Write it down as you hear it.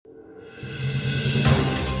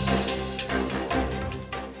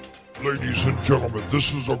Ladies and gentlemen,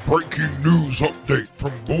 this is a breaking news update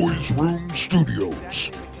from Boys Room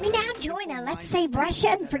Studios. We now join a Let's Save Russia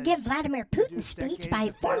and Forgive Vladimir Putin speech by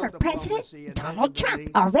former President Donald Trump,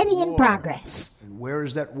 already in progress. And where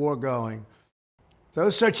is that war going?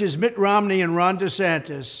 Those such as Mitt Romney and Ron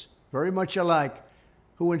DeSantis, very much alike,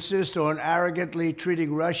 who insist on arrogantly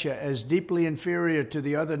treating Russia as deeply inferior to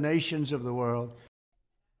the other nations of the world.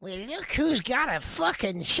 Well, look who's got a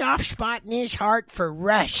fucking soft spot in his heart for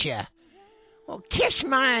Russia. Well, kiss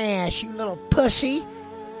my ass, you little pussy.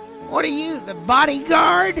 What are you, the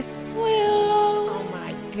bodyguard? Oh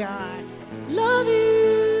my God. Love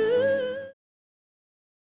you.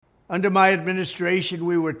 Under my administration,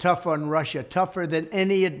 we were tough on Russia, tougher than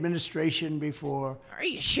any administration before. Are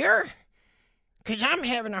you sure? Because I'm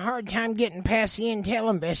having a hard time getting past the intel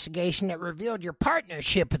investigation that revealed your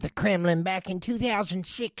partnership with the Kremlin back in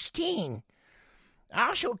 2016. I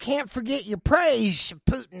also can't forget your praise of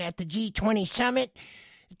Putin at the G20 summit,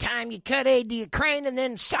 the time you cut aid to Ukraine and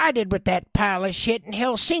then sided with that pile of shit in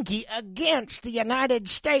Helsinki against the United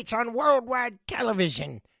States on worldwide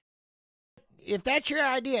television. If that's your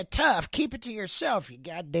idea of tough, keep it to yourself, you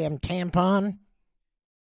goddamn tampon.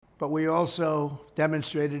 But we also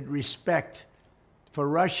demonstrated respect for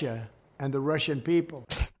Russia and the Russian people.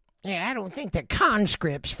 Yeah, I don't think the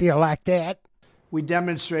conscripts feel like that. We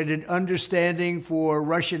demonstrated understanding for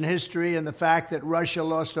Russian history and the fact that Russia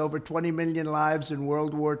lost over 20 million lives in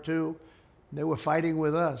World War II. They were fighting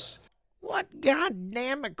with us. What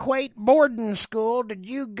goddamn equate boarding school did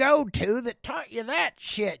you go to that taught you that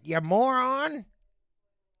shit, you moron?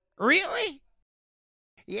 Really?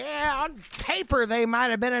 Yeah, on paper they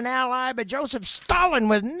might have been an ally, but Joseph Stalin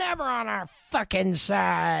was never on our fucking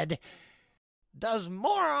side. Does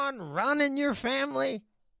moron run in your family?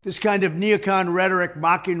 This kind of neocon rhetoric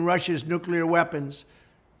mocking Russia's nuclear weapons,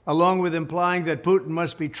 along with implying that Putin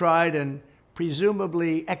must be tried and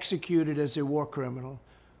presumably executed as a war criminal,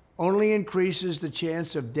 only increases the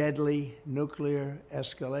chance of deadly nuclear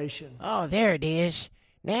escalation. Oh, there it is.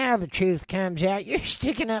 Now the truth comes out. You're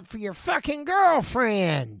sticking up for your fucking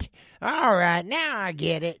girlfriend. All right, now I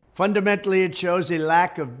get it. Fundamentally, it shows a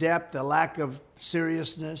lack of depth, a lack of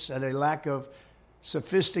seriousness, and a lack of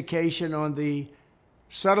sophistication on the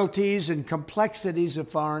subtleties and complexities of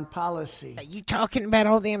foreign policy. Are you talking about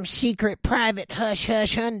all them secret, private,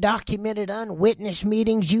 hush-hush, undocumented, unwitnessed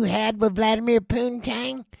meetings you had with Vladimir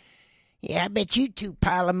Poontang? Yeah, I bet you two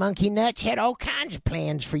pile of monkey nuts had all kinds of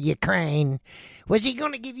plans for Ukraine. Was he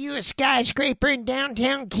going to give you a skyscraper in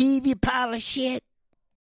downtown Kyiv, you pile of shit?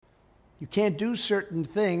 You can't do certain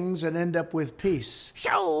things and end up with peace.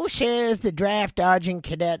 So says the draft-dodging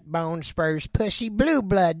cadet bone spurs pussy blue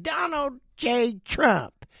blood Donald J.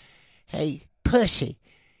 Trump. Hey, pussy,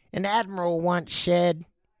 an admiral once said,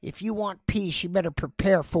 if you want peace, you better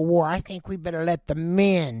prepare for war. I think we better let the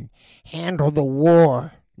men handle the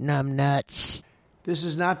war. Numbnuts. This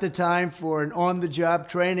is not the time for an on-the-job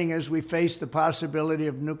training as we face the possibility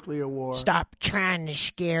of nuclear war. Stop trying to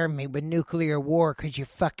scare me with nuclear war because your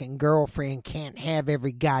fucking girlfriend can't have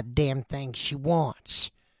every goddamn thing she wants.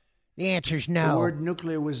 The answer's no. The word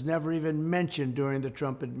nuclear was never even mentioned during the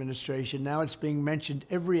Trump administration. Now it's being mentioned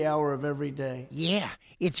every hour of every day. Yeah,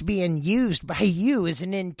 it's being used by you as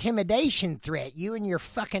an intimidation threat. You and your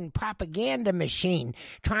fucking propaganda machine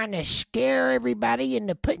trying to scare everybody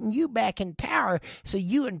into putting you back in power so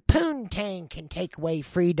you and Poontang can take away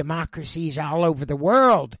free democracies all over the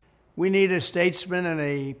world. We need a statesman and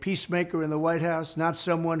a peacemaker in the White House, not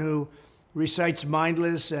someone who recites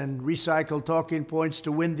mindless and recycled talking points to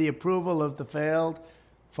win the approval of the failed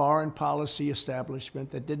foreign policy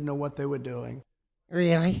establishment that didn't know what they were doing.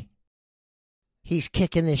 Really? He's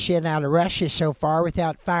kicking the shit out of Russia so far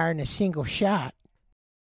without firing a single shot.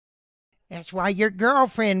 That's why your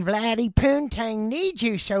girlfriend, Vladdy Poontang, needs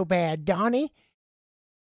you so bad, Donnie.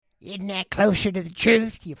 Isn't that closer to the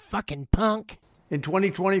truth, you fucking punk? In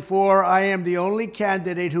 2024, I am the only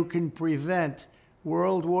candidate who can prevent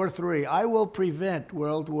World War III. I will prevent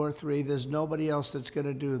World War III. There's nobody else that's going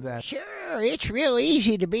to do that. Sure, it's real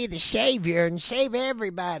easy to be the savior and save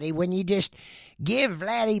everybody when you just give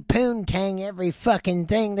Vladdy Poontang every fucking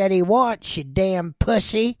thing that he wants, you damn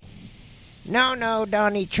pussy. No,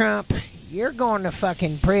 Donnie Trump. You're going to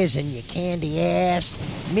fucking prison, you candy ass.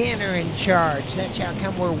 Men are in charge. That's how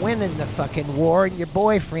come we're winning the fucking war. And your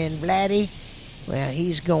boyfriend, Vladdy, well,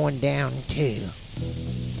 he's going down too.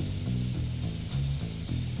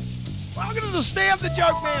 Welcome to the Stan the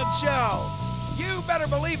Joke Man show. You better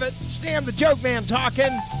believe it, Stan the Joke Man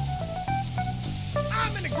talking.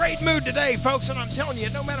 I'm in a great mood today, folks, and I'm telling you,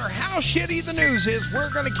 no matter how shitty the news is,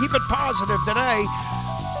 we're going to keep it positive today.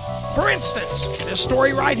 For instance, this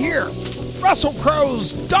story right here. Russell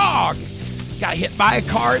Crowe's dog got hit by a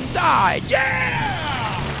car and died.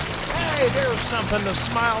 Yeah! Hey, there's something to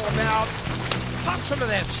smile about. Pop some of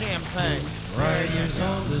that champagne. Riders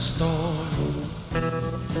on the storm.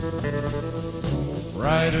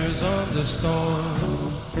 Riders on the storm.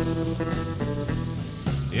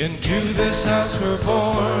 Into this house we're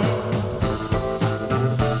born.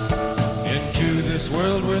 Into this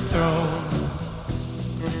world we're thrown.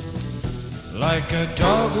 Like a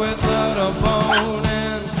dog without a bone,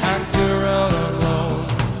 an actor out alone.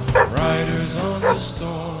 Riders on the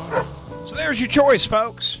storm. So there's your choice,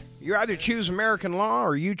 folks. You either choose American law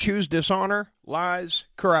or you choose dishonor, lies,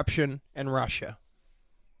 corruption, and Russia.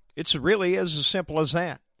 It's really as simple as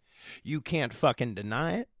that. You can't fucking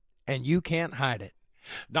deny it, and you can't hide it.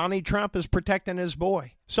 Donnie Trump is protecting his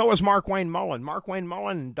boy. So is Mark Wayne Mullen. Mark Wayne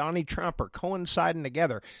Mullen and Donnie Trump are coinciding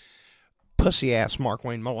together. Pussy-ass Mark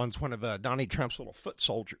Wayne Mullen's one of Donnie Trump's little foot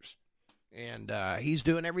soldiers. And he's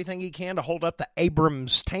doing everything he can to hold up the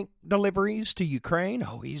Abrams tank deliveries to Ukraine.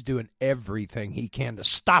 Oh, he's doing everything he can to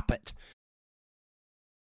stop it.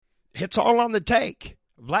 It's all on the take.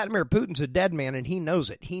 Vladimir Putin's a dead man, and he knows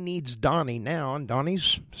it. He needs Donnie now, and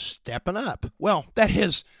Donnie's stepping up. Well, that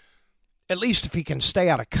is, at least if he can stay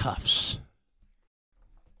out of cuffs.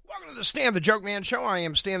 Welcome to the Stan the Joke Man Show. I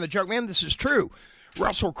am Stan the Joke Man. This is true.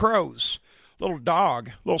 Russell Crowe's little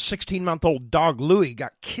dog, little 16-month-old dog Louie,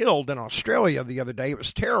 got killed in Australia the other day. It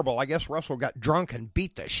was terrible. I guess Russell got drunk and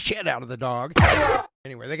beat the shit out of the dog.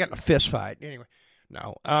 Anyway, they got in a fist fight. Anyway,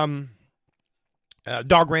 no.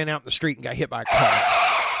 Dog ran out in the street and got hit by a car.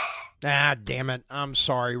 Ah, damn it. I'm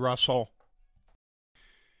sorry, Russell.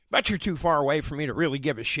 But you're too far away for me to really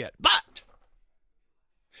give a shit. But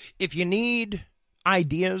if you need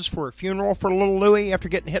ideas for a funeral for little Louie after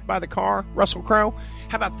getting hit by the car, Russell Crowe,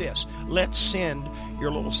 how about this? Let's send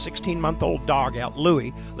your little 16-month-old dog out,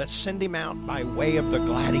 Louie. Let's send him out by way of the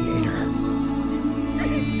Gladiator.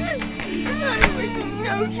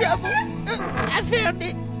 No trouble. I found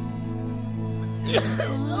it.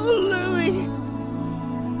 Oh, Louie.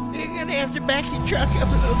 You're going to have to back your truck up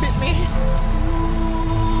a little bit, man.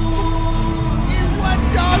 Is one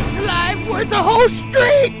dog's life worth a whole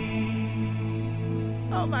street?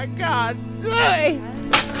 Oh, my God. Louie!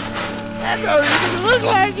 That don't even look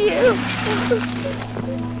like you.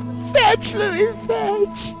 Fetch, Louie,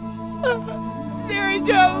 fetch. There he goes,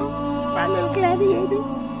 my little gladiator.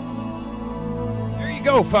 There you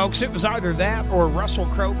go, folks. It was either that or Russell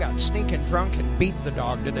Crowe got stinking drunk and beat the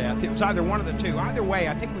dog to death. It was either one of the two. Either way,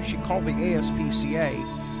 I think we should call the ASPCA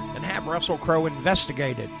and have Russell Crowe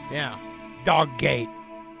investigated. Yeah, Doggate.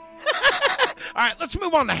 All right, let's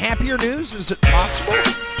move on to happier news. Is it possible?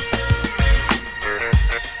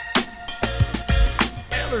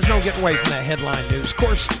 Well, there's no getting away from that headline news. Of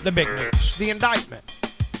course, the big news, the indictment.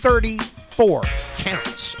 34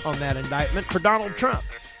 counts on that indictment for Donald Trump.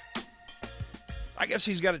 I guess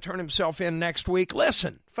he's got to turn himself in next week.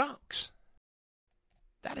 Listen, folks,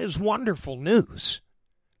 that is wonderful news.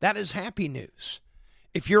 That is happy news.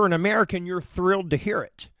 If you're an American, you're thrilled to hear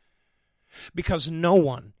it. Because no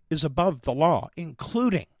one is above the law,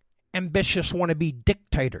 including ambitious wannabe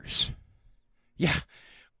dictators. Yeah,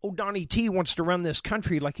 old Donnie T wants to run this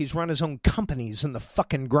country like he's run his own companies in the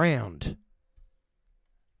fucking ground.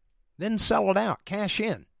 Then sell it out, cash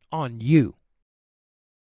in on you.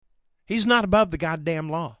 He's not above the goddamn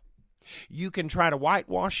law. You can try to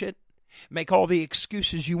whitewash it, make all the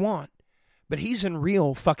excuses you want, but he's in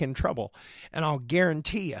real fucking trouble. And I'll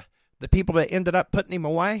guarantee you, the people that ended up putting him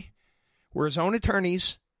away were his own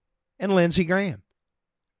attorneys and Lindsey Graham.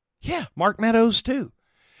 Yeah, Mark Meadows too.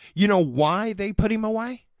 You know why they put him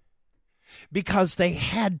away? Because they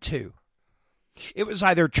had to. It was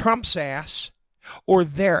either Trump's ass or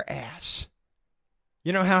their ass.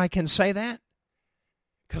 You know how I can say that?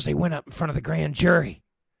 Because they went up in front of the grand jury.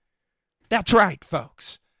 That's right,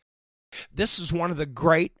 folks. This is one of the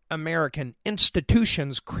great American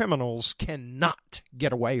institutions criminals cannot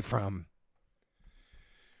get away from.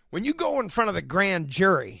 When you go in front of the grand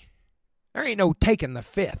jury, there ain't no taking the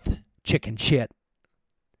fifth, chicken shit.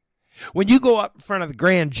 When you go up in front of the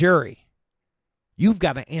grand jury, you've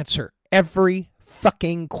got to answer every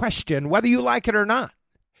fucking question, whether you like it or not.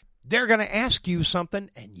 They're going to ask you something,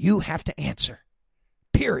 and you have to answer.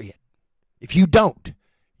 Period. If you don't,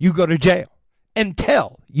 you go to jail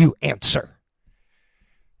until you answer.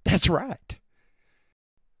 That's right.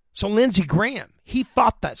 So Lindsey Graham, he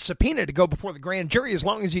fought that subpoena to go before the grand jury as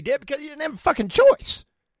long as he did because he didn't have a fucking choice.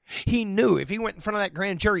 He knew if he went in front of that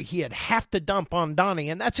grand jury, he'd have to dump on Donnie,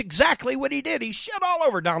 and that's exactly what he did. He shit all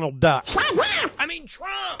over Donald Duck. Trump.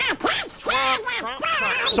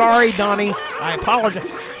 Sorry, Donnie. I apologize.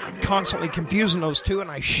 I'm constantly confusing those two,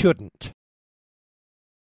 and I shouldn't.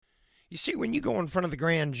 You see, when you go in front of the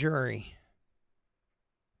grand jury,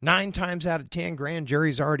 9 times out of 10, grand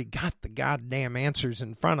jury's already got the goddamn answers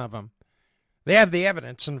in front of them. They have the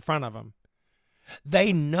evidence in front of them.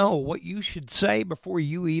 They know what you should say before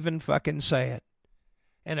you even fucking say it.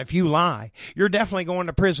 And if you lie, you're definitely going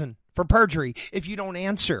to prison for perjury. If you don't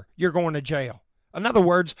answer, you're going to jail. In other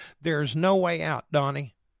words, there's no way out,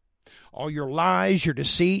 Donnie. All your lies, your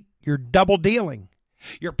deceit, your double dealing,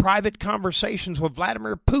 your private conversations with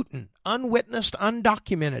Vladimir Putin, unwitnessed,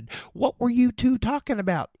 undocumented. What were you two talking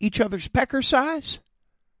about? Each other's pecker size?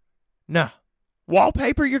 No.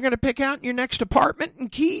 Wallpaper you're going to pick out in your next apartment in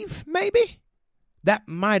Kyiv, maybe? That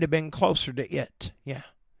might have been closer to it, yeah.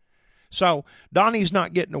 So, Donnie's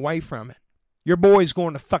not getting away from it. Your boy's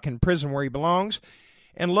going to fucking prison where he belongs.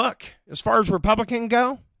 And look, as far as Republicans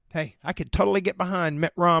go, hey, I could totally get behind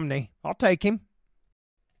Mitt Romney. I'll take him.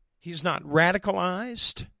 He's not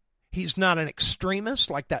radicalized. He's not an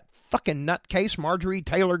extremist like that fucking nutcase Marjorie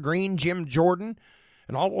Taylor Greene, Jim Jordan,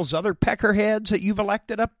 and all those other peckerheads that you've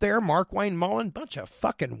elected up there, Mark Wayne Mullen, bunch of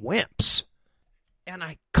fucking wimps. And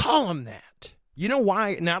I call him that. You know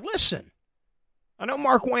why? Now listen, I know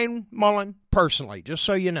Mark Wayne Mullen personally, just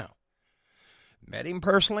so you know. Met him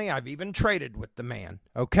personally. I've even traded with the man,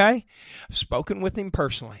 okay? I've spoken with him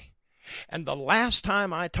personally. And the last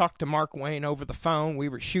time I talked to Mark Wayne over the phone, we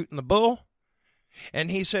were shooting the bull. And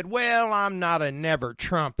he said, well, I'm not a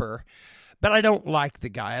never-Trumper, but I don't like the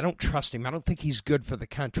guy. I don't trust him. I don't think he's good for the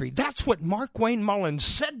country. That's what Mark Wayne Mullen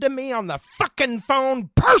said to me on the fucking phone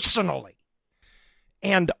personally.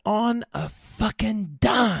 And on a fucking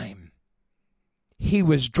dime, he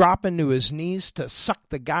was dropping to his knees to suck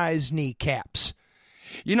the guy's kneecaps.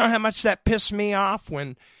 You know how much that pissed me off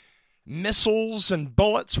when missiles and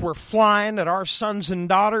bullets were flying at our sons and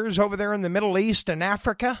daughters over there in the Middle East and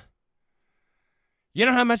Africa? You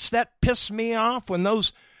know how much that pissed me off when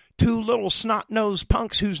those 2 little snot-nosed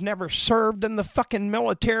punks who's never served in the fucking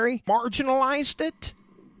military marginalized it?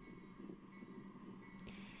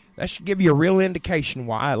 That should give you a real indication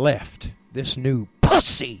why I left this new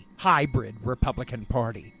pussy hybrid Republican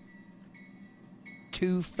Party.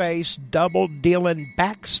 Two-faced, double-dealing,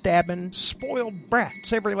 backstabbing, spoiled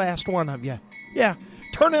brats, every last one of you. Yeah,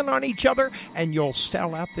 turning on each other, and you'll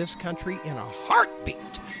sell out this country in a heartbeat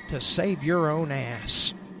to save your own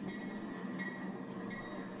ass.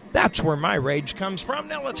 That's where my rage comes from.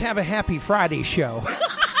 Now let's have a happy Friday show.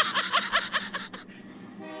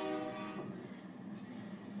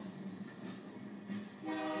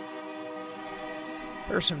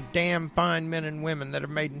 There's some damn fine men and women that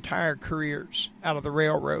have made entire careers out of the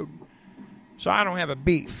railroad. So I don't have a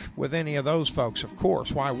beef with any of those folks, of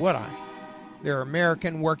course. Why would I? They're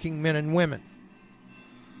American working men and women.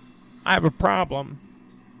 I have a problem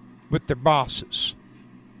with their bosses.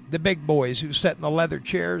 The big boys who sit in the leather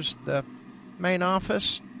chairs at the main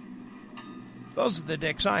office. Those are the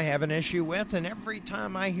dicks I have an issue with, and every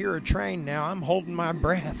time I hear a train now, I'm holding my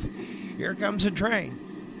breath. Here comes a train.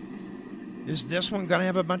 Is this one going to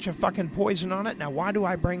have a bunch of fucking poison on it? Now, why do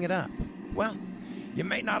I bring it up? Well, you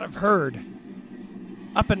may not have heard.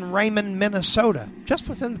 Up in Raymond, Minnesota, just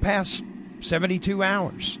within the past 72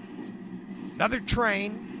 hours, another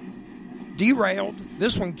train derailed,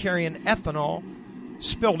 this one carrying ethanol,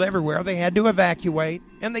 spilled everywhere. They had to evacuate,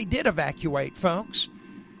 and they did evacuate, folks.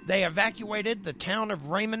 They evacuated the town of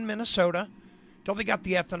Raymond, Minnesota, until they got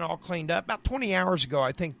the ethanol cleaned up. About 20 hours ago,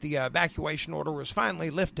 I think the evacuation order was finally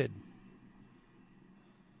lifted.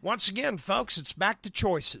 Once again, folks, it's back to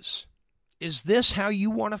choices. Is this how you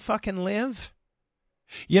want to fucking live?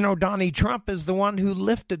 You know, Donnie Trump is the one who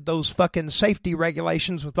lifted those fucking safety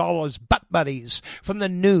regulations with all his butt buddies from the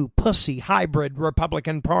new pussy hybrid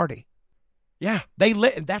Republican Party. Yeah,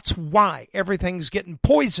 that's why everything's getting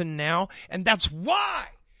poisoned now, and that's why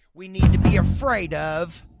we need to be afraid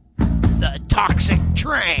of the toxic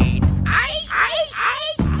train.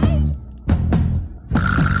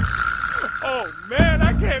 Oh, man,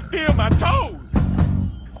 I can't feel my toes.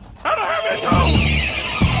 I don't have any toes.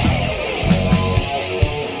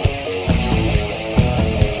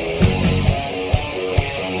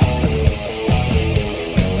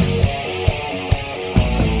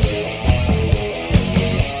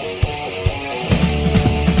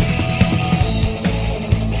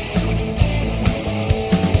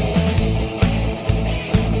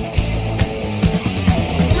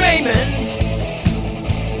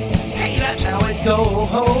 How it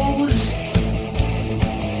goes.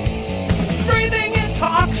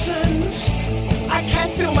 toxins. I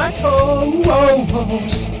can't feel my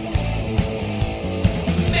toes.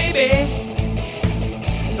 Maybe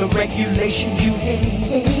the regulations you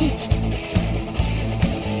hate.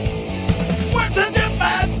 Words are a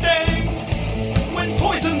bad thing when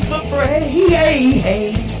poison's the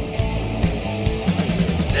freight.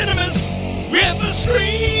 Venomous river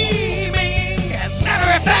streaming. As a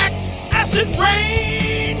matter of fact, acid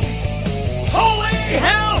rain. Holy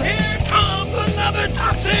hell, here comes another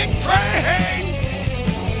toxic train.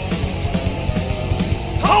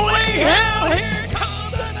 Holy hell, here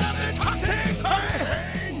comes another toxic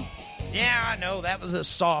train. Yeah, I know that was a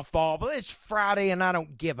softball, but it's Friday and I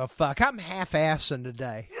don't give a fuck. I'm half-assing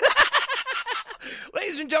today.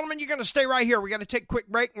 Ladies and gentlemen, you're going to stay right here. We're going to take a quick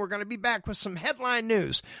break, and we're going to be back with some headline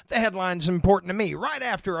news. The headline's important to me. Right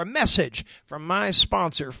after a message from my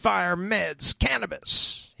sponsor, Fire Meds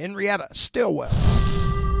Cannabis, Henrietta Stillwell.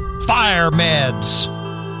 Fire Meds.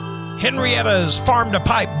 Henrietta's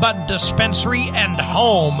farm-to-pipe bud dispensary and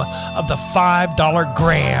home of the $5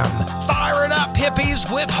 gram. Fire it up,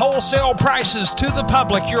 hippies, with wholesale prices to the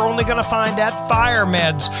public you're only going to find at Fire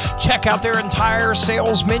Meds. Check out their entire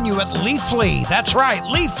sales menu at Leafly. That's right,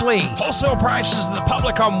 Leafly. Wholesale prices to the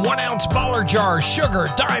public on 1-ounce baller jars, sugar,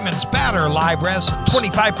 diamonds, batter, live resin.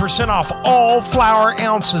 25% off all flour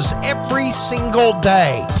ounces every single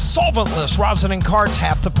day. Solventless rosin and carts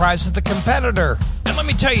half the price of the competitor. And let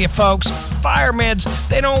me tell you, folks, Fire Meds,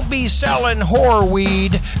 they don't be selling whore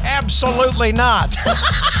weed. Absolutely not.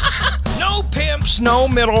 No pimps, no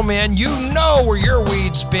middlemen. You know where your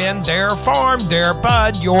weed's been. Their farm, their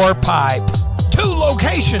bud, your pipe. 2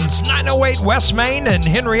 locations, 908 West Main in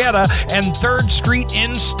Henrietta and 3rd Street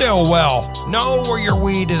in Stillwell. Know where your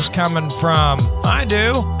weed is coming from. I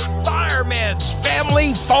do. Fire Meds,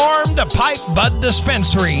 family farm to pipe bud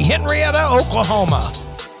dispensary, Henrietta, Oklahoma.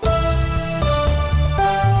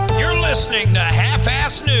 You're listening to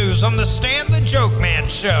Half-Ass News on the Stan the Joke Man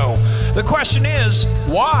Show. The question is,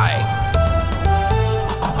 why?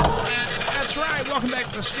 That's right. Welcome back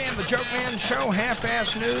to the Stan the Joke Man Show.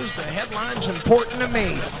 Half-Ass News. The headline's important to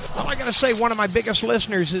me. All I got to say, one of my biggest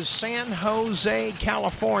listeners is San Jose,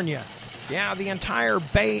 California. Yeah, the entire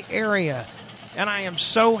Bay Area. And I am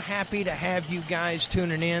so happy to have you guys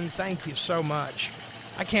tuning in. Thank you so much.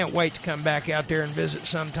 I can't wait to come back out there and visit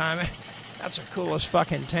sometime. That's the coolest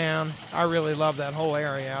fucking town. I really love that whole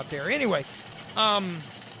area out there. Anyway,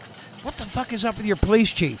 what the fuck is up with your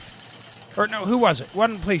police chief? Or no, who was it?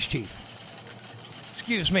 Wasn't police chief.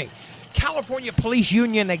 Excuse me. California Police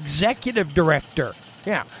Union Executive Director.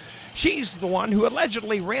 Yeah. She's the one who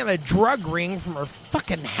allegedly ran a drug ring from her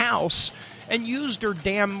fucking house and used her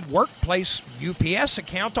damn workplace UPS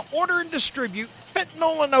account to order and distribute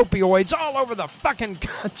fentanyl and opioids all over the fucking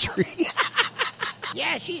country.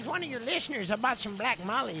 Yeah, she's one of your listeners. I bought some Black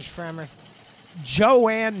Mollies from her.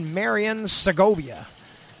 Joanne Marion Segovia.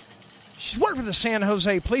 She's worked for the San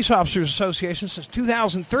Jose Police Officers Association since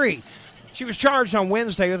 2003. She was charged on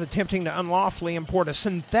Wednesday with attempting to unlawfully import a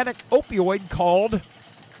synthetic opioid called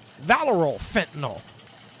Valoryl fentanyl.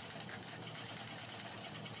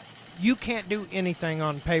 You can't do anything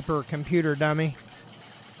on paper or computer, dummy.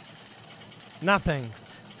 Nothing.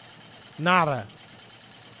 Nada.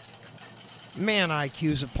 Man,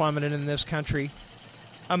 IQs have plummeted in this country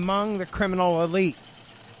among the criminal elite.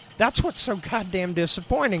 That's what's so goddamn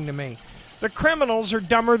disappointing to me. The criminals are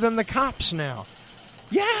dumber than the cops now.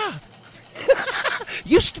 Yeah.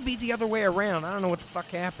 Used to be the other way around. I don't know what the fuck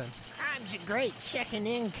happened. Crime's a great second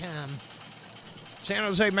income. San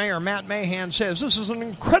Jose Mayor Matt Mahan says this is an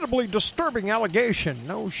incredibly disturbing allegation.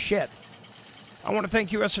 No shit. I want to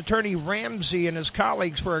thank U.S. Attorney Ramsey and his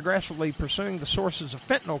colleagues for aggressively pursuing the sources of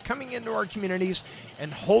fentanyl coming into our communities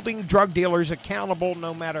and holding drug dealers accountable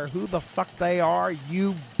no matter who the fuck they are.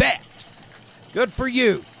 You bet. Good for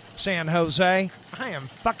you, San Jose. I am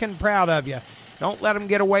fucking proud of you. Don't let them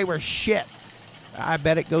get away with shit. I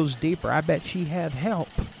bet it goes deeper. I bet she had help.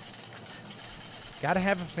 Gotta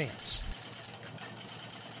have a fence.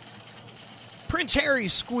 Prince Harry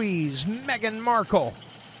squeeze Megan Markle,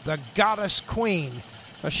 the goddess queen.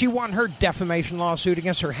 She won her defamation lawsuit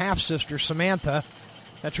against her half-sister, Samantha.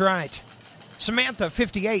 That's right. Samantha,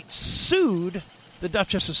 58, sued the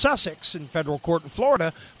Duchess of Sussex in federal court in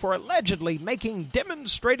Florida for allegedly making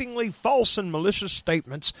demonstratingly false and malicious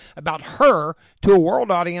statements about her to a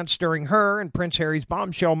world audience during her and Prince Harry's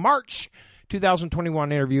bombshell March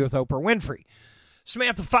 2021 interview with Oprah Winfrey.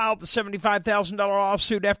 Samantha filed the $75,000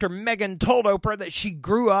 lawsuit after Meghan told Oprah that she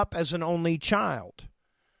grew up as an only child.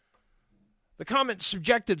 The comments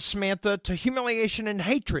subjected Samantha to humiliation and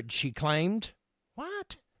hatred, she claimed.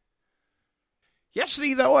 What?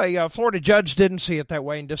 Yesterday, though, a Florida judge didn't see it that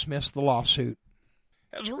way and dismissed the lawsuit.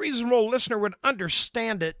 As a reasonable listener would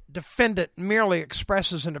understand it, defendant merely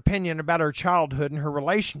expresses an opinion about her childhood and her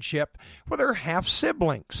relationship with her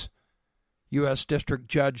half-siblings, U.S. District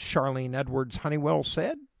Judge Charlene Edwards Honeywell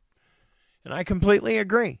said. And I completely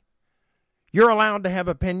agree. You're allowed to have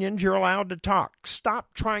opinions. You're allowed to talk.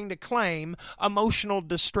 Stop trying to claim emotional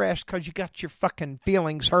distress because you got your fucking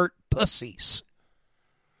feelings hurt, pussies.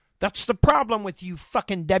 That's the problem with you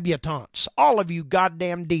fucking debutantes. All of you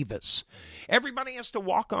goddamn divas. Everybody has to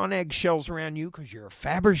walk on eggshells around you because you're a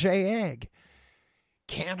Fabergé egg.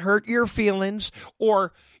 Can't hurt your feelings,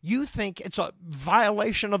 or you think it's a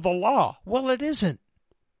violation of the law. Well, it isn't.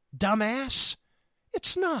 Dumbass.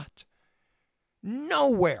 It's not.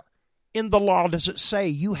 Nowhere in the law does it say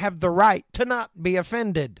you have the right to not be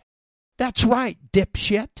offended. That's right,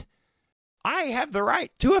 dipshit. I have the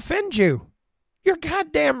right to offend you. You're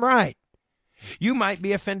goddamn right. You might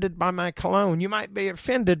be offended by my cologne. You might be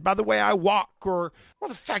offended by the way I walk, or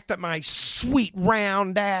the fact that my sweet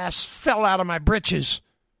round ass fell out of my britches.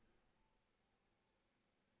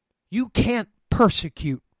 You can't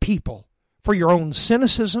persecute people for your own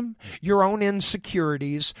cynicism, your own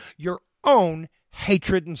insecurities, your own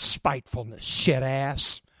hatred and spitefulness, shit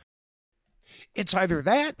ass. It's either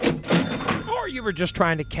that, or you were just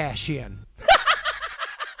trying to cash in.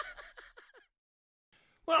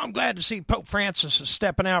 Well, I'm glad to see Pope Francis is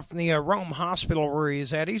stepping out from the Rome hospital where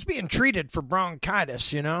he's at. He's being treated for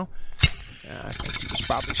bronchitis, you know. I think he was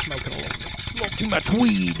probably smoking a little too much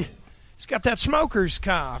weed. He's got that smoker's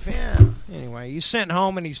cough, yeah. Anyway, he's sent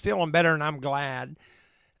home and he's feeling better, and I'm glad.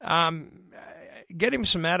 Get him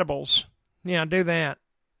some edibles. Yeah, do that.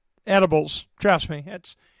 Edibles, trust me,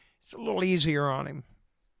 it's a little easier on him.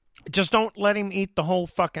 Just don't let him eat the whole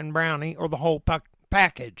fucking brownie or the whole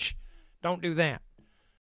package. Don't do that.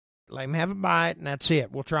 Let him have a bite, and that's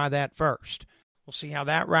it. We'll try that first. We'll see how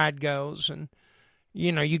that ride goes, and,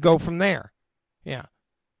 you go from there. Yeah.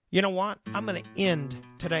 You know what? I'm going to end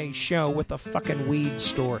today's show with a fucking weed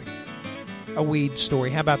story. A weed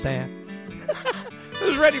story. How about that?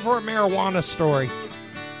 Who's ready for a marijuana story?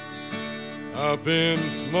 Up in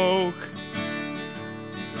smoke,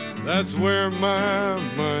 that's where my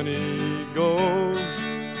money goes.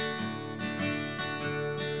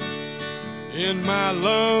 In my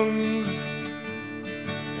lungs,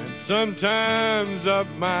 and sometimes up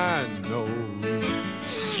my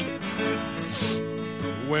nose.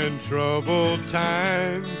 When troubled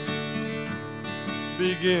times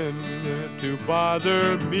begin to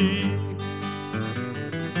bother me,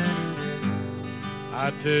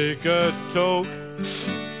 I take a toke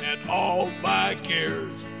and all my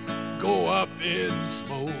cares go up in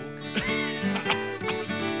smoke.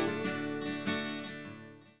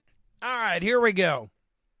 All right, here we go.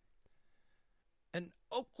 An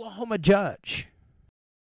Oklahoma judge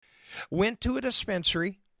went to a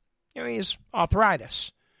dispensary. He has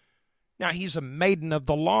arthritis. Now, he's a maiden of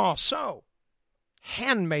the law,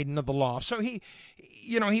 handmaiden of the law. So he's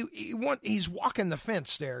walking the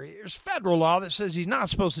fence there. There's federal law that says he's not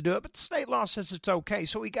supposed to do it, but the state law says it's okay.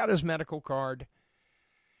 So he got his medical card,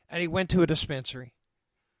 and he went to a dispensary.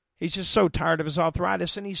 He's just so tired of his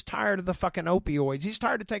arthritis, and he's tired of the fucking opioids. He's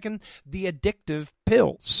tired of taking the addictive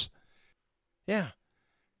pills. Yeah.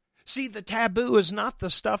 See, the taboo is not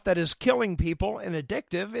the stuff that is killing people and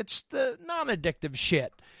addictive. It's the non-addictive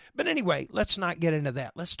shit. But anyway, let's not get into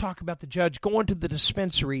that. Let's talk about the judge going to the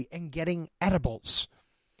dispensary and getting edibles.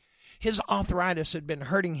 His arthritis had been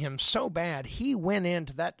hurting him so bad, he went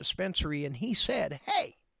into that dispensary and he said,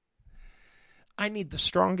 "Hey, I need the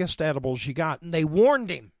strongest edibles you got." And they warned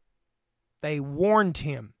him. They warned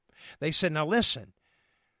him. They said, "Now listen,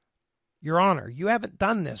 Your Honor, you haven't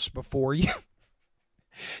done this before.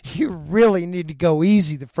 You really need to go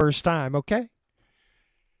easy the first time, okay?"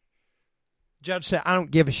 Judge said, "I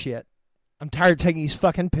don't give a shit. I'm tired of taking these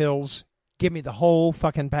fucking pills. Give me the whole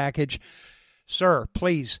fucking package. Sir,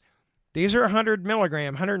 please. These are 100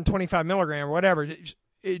 milligram, 125 milligram, whatever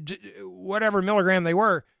milligram they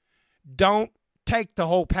were. Don't take the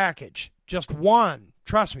whole package. Just one.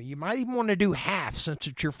 Trust me, you might even want to do half since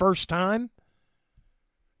it's your first time.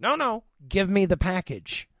 No, give me the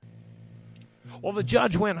package." Well, the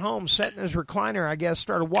judge went home, sat in his recliner, I guess,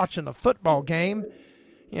 started watching the football game,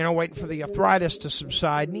 waiting for the arthritis to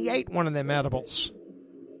subside, and he ate one of them edibles.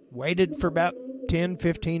 Waited for about 10,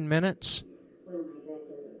 15 minutes.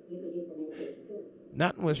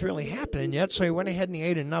 Nothing was really happening yet, so he went ahead and he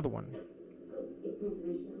ate another one.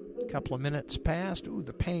 A couple of minutes passed. Ooh,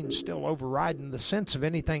 the pain's still overriding the sense of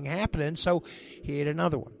anything happening, so he ate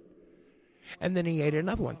another one. And then he ate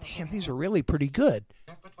another one. Damn, these are really pretty good.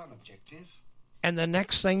 But one objective, And the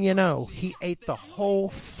next thing you know, he ate the whole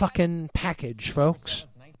fucking package, folks.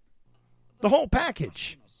 The whole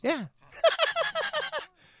package. Yeah.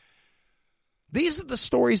 These are the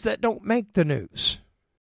stories that don't make the news.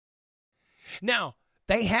 Now,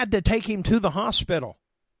 they had to take him to the hospital.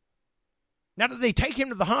 Now, did they take him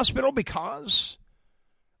to the hospital because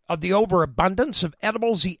of the overabundance of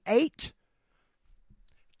edibles he ate?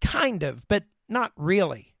 Kind of, but not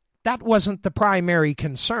really. That wasn't the primary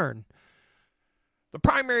concern. The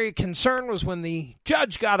primary concern was when the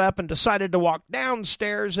judge got up and decided to walk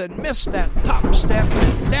downstairs and missed that top step,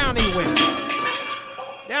 and down he went.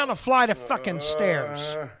 Down a flight of fucking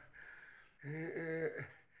stairs.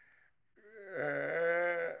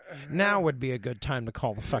 Now would be a good time to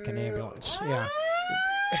call the fucking ambulance. Yeah.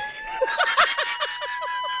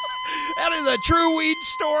 That is a true weed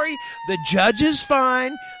story. The judge is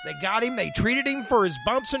fine. They got him. They treated him for his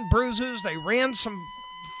bumps and bruises. They ran some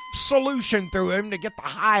solution through him to get the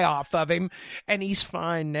high off of him. And he's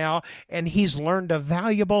fine now. And he's learned a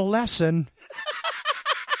valuable lesson.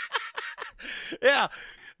 Yeah.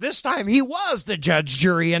 This time he was the judge,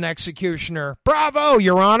 jury, and executioner. Bravo,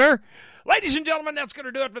 Your Honor. Ladies and gentlemen, that's going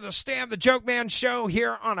to do it for the Stan the Joke Man show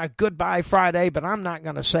here on a Goodbye Friday, but I'm not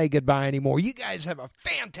going to say goodbye anymore. You guys have a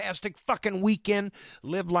fantastic fucking weekend.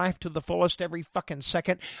 Live life to the fullest every fucking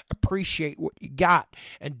second. Appreciate what you got.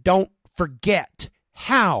 And don't forget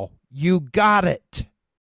how you got it.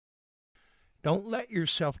 Don't let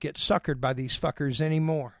yourself get suckered by these fuckers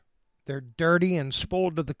anymore. They're dirty and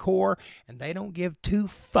spoiled to the core, and they don't give two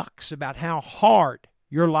fucks about how hard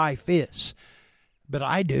your life is. But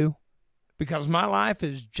I do. Because my life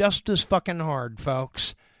is just as fucking hard,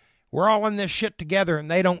 folks. We're all in this shit together, and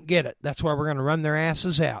they don't get it. That's why we're going to run their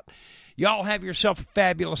asses out. Y'all have yourself a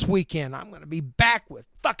fabulous weekend. I'm going to be back with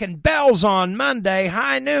fucking bells on Monday,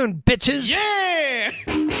 high noon, bitches. Yeah!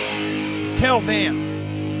 Till then,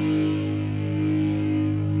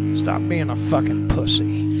 stop being a fucking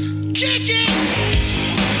pussy. Kick it!